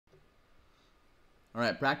All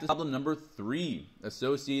right, practice problem number 3,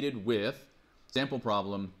 associated with sample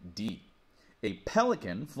problem D. A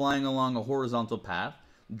pelican flying along a horizontal path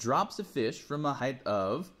drops a fish from a height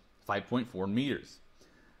of 5.4 meters.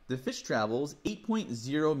 The fish travels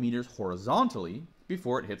 8.0 meters horizontally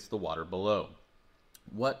before it hits the water below.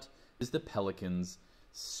 What is the pelican's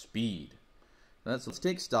speed? Let's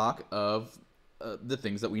take stock of the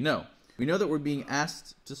things that we know. We know that we're being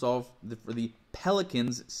asked to solve for the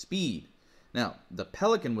pelican's speed. Now, the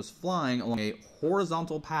pelican was flying along a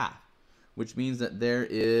horizontal path, which means that there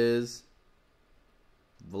is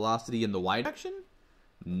velocity in the y direction?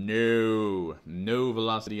 No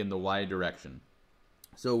velocity in the y direction.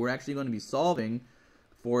 So we're actually going to be solving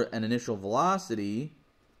for an initial velocity,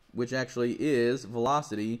 which actually is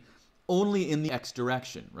velocity only in the x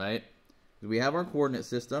direction, right? We have our coordinate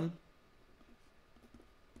system,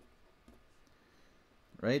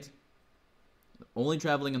 right? Only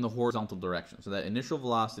traveling in the horizontal direction. So that initial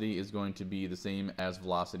velocity is going to be the same as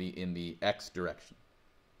velocity in the x direction.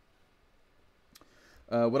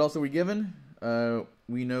 What else are we given?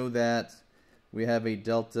 We know that we have a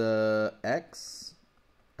delta x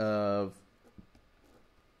of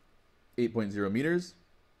 8.0 meters.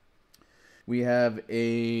 We have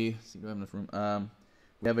a, let's see, do I have enough room?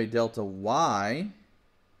 We have a delta y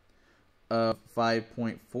of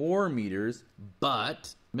 5.4 meters,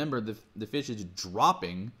 but remember the fish is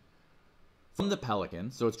dropping from the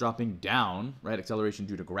pelican, so it's dropping down, right? Acceleration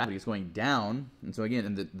due to gravity is going down, and so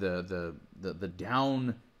again, the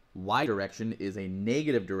down y direction is a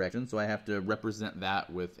negative direction, so I have to represent that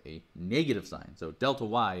with a negative sign. So delta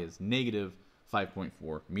y is negative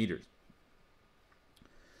 5.4 meters.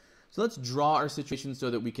 So let's draw our situation so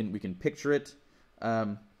that we can picture it.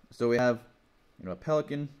 So we have, a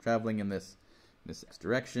pelican traveling in this x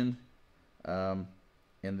direction, and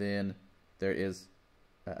then there is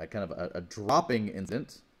a kind of a dropping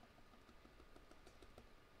incident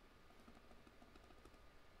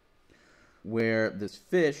where this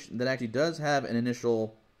fish that actually does have an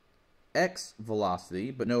initial x velocity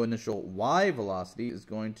but no initial y velocity is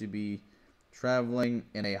going to be traveling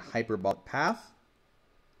in a hyperbolic path.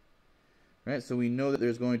 Right, so we know that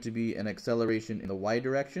there's going to be an acceleration in the y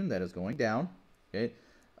direction that is going down. Okay,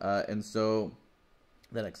 and so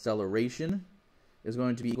that acceleration is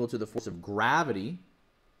going to be equal to the force of gravity,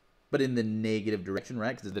 but in the negative direction, right?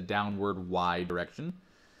 Because it's the downward y direction.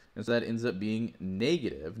 And so that ends up being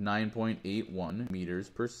negative 9.81 meters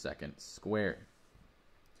per second squared.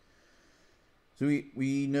 So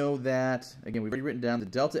we know that, again, we've already written down the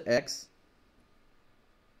delta x.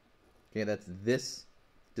 Okay, that's this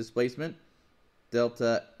displacement.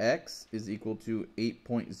 Delta x is equal to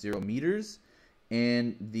 8.0 meters.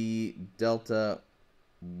 And the delta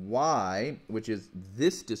y, which is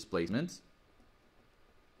this displacement,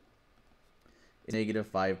 is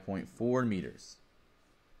negative 5.4 meters.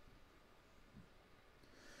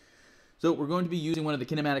 So we're going to be using one of the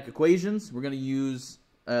kinematic equations. We're going to use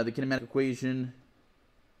the kinematic equation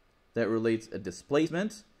that relates a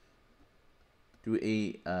displacement to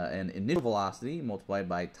an initial velocity multiplied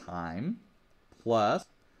by time plus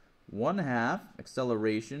 1/2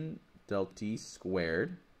 acceleration delta t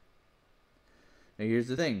squared. Now here's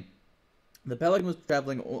the thing. The pelican was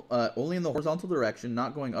traveling only in the horizontal direction,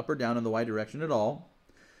 not going up or down in the y direction at all.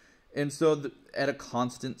 And so at a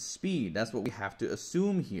constant speed, that's what we have to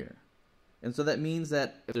assume here. And so that means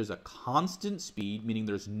that if there's a constant speed, meaning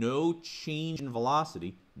there's no change in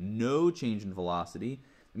velocity, it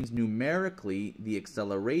means numerically the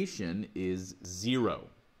acceleration is 0.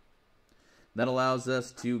 That allows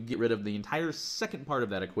us to get rid of the entire second part of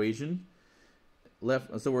that equation.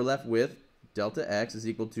 So we're left with delta x is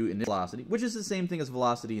equal to initial velocity, which is the same thing as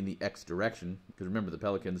velocity in the x direction, because remember the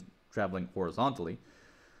pelican's traveling horizontally,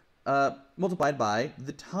 multiplied by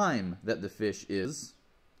the time that the fish is,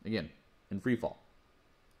 again, in free fall.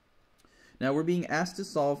 Now we're being asked to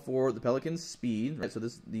solve for the pelican's speed, right? So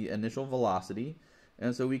this is the initial velocity,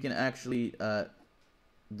 and so we can actually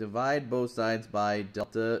divide both sides by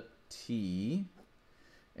delta t,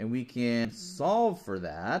 and we can solve for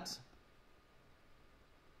that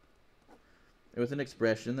with an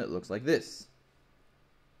expression that looks like this.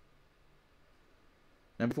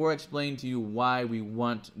 Now before I explain to you why we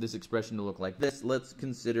want this expression to look like this, let's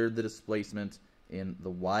consider the displacement in the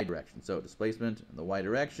y direction. So displacement in the y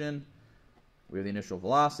direction, we have the initial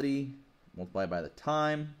velocity multiplied by the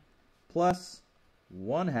time plus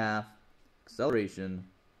 1/2 acceleration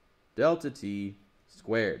delta t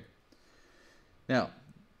squared. Now,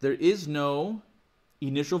 there is no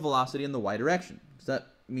initial velocity in the y direction. So that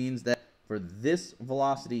means that for this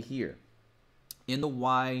velocity here, in the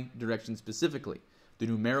y direction specifically, the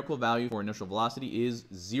numerical value for initial velocity is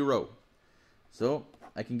 0. So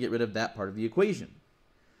I can get rid of that part of the equation.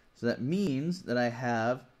 So that means that I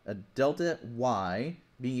have a delta y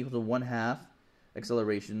being equal to 1/2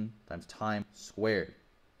 acceleration times time squared.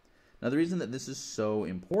 Now the reason that this is so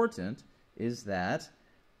important is that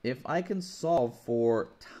if I can solve for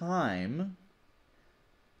time,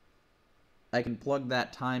 I can plug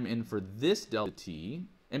that time in for this delta t,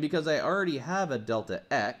 and because I already have a delta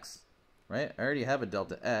x, right? I already have a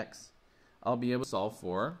delta x, I'll be able to solve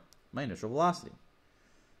for my initial velocity.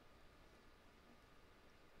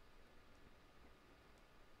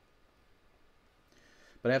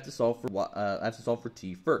 But I have to solve for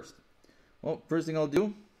t first. Well, first thing I'll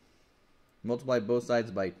do, multiply both sides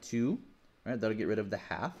by 2. Right, that'll get rid of the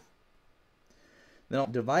half. Then I'll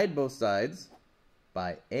divide both sides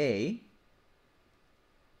by a.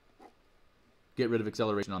 Get rid of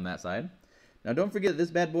acceleration on that side. Now don't forget this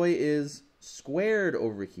bad boy is squared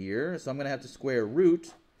over here, so I'm going to have to square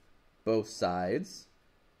root both sides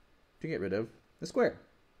to get rid of the square.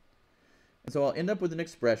 And so I'll end up with an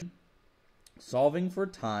expression solving for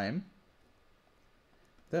time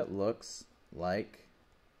that looks like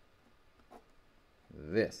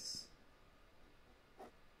this.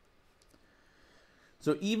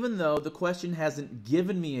 So even though the question hasn't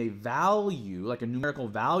given me a value, like a numerical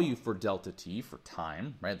value for delta t, for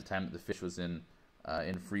time, right, the time that the fish was in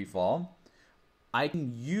free fall, I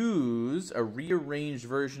can use a rearranged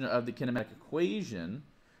version of the kinematic equation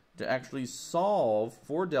to actually solve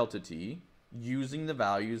for delta t using the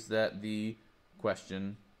values that the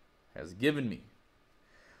question has given me.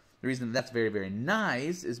 The reason that's very, very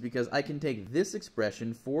nice is because I can take this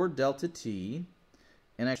expression for delta t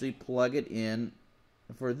and actually plug it in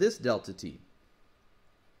for this delta t.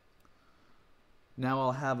 Now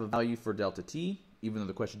I'll have a value for delta t. Even though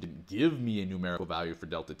the question didn't give me a numerical value for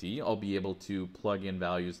delta t, I'll be able to plug in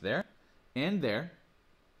values there and there,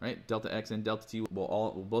 right? Delta x and delta t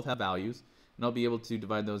will both have values, and I'll be able to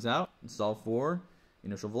divide those out and solve for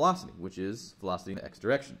initial velocity, which is velocity in the x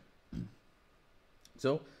direction.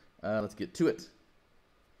 So let's get to it.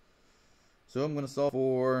 So I'm going to solve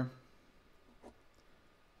for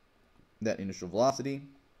that initial velocity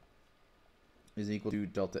is equal to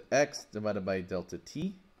delta x divided by delta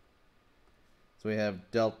t. So we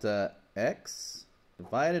have delta x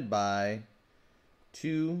divided by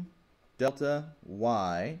 2 delta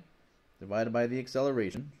y divided by the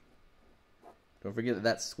acceleration. Don't forget that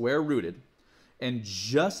that's square rooted. And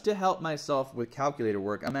just to help myself with calculator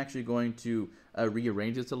work, I'm actually going to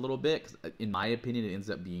rearrange this a little bit, because in my opinion it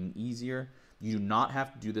ends up being easier. You do not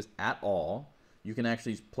have to do this at all. You can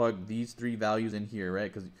actually plug these 3 values in here,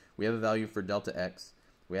 right? Because we have a value for delta x,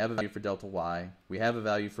 we have a value for delta y, we have a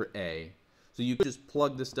value for a. So you could just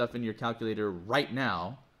plug this stuff in your calculator right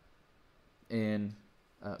now and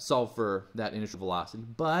solve for that initial velocity.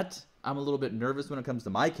 But I'm a little bit nervous when it comes to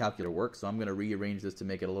my calculator work, so I'm going to rearrange this to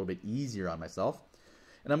make it a little bit easier on myself.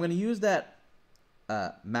 And I'm going to use that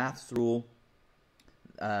maths rule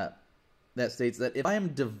that states that if I am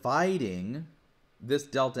dividing this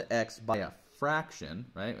delta x by a fraction,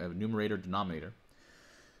 right, I have a numerator, denominator,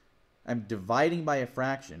 I'm dividing by a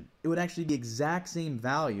fraction, it would actually be the exact same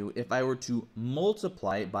value if I were to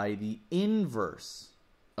multiply it by the inverse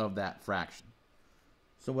of that fraction.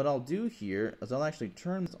 So what I'll do here is I'll actually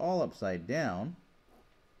turn this all upside down.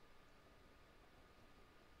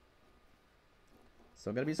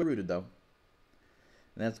 Still got to be square rooted though.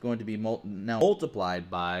 And that's going to be now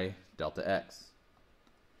multiplied by delta x.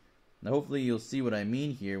 Now hopefully you'll see what I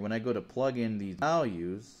mean here. When I go to plug in these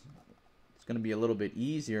values, it's going to be a little bit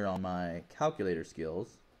easier on my calculator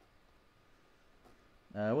skills.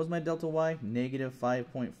 What was my delta y? Negative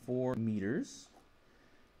 5.4 meters.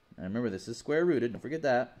 Now remember, this is square rooted. Don't forget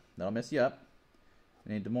that. That'll mess you up.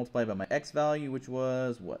 I need to multiply by my x value, which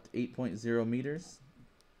was, what, 8.0 meters.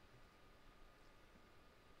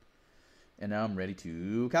 And now I'm ready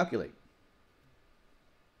to calculate.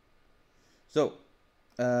 So,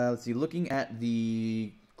 let's see, looking at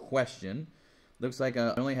the question, looks like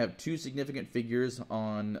I only have 2 significant figures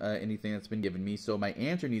on anything that's been given me, so my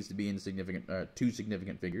answer needs to be in 2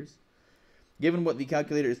 significant figures. Given what the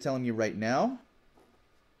calculator is telling me right now,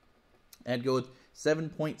 I'd go with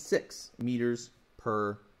 7.6 meters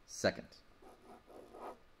per second.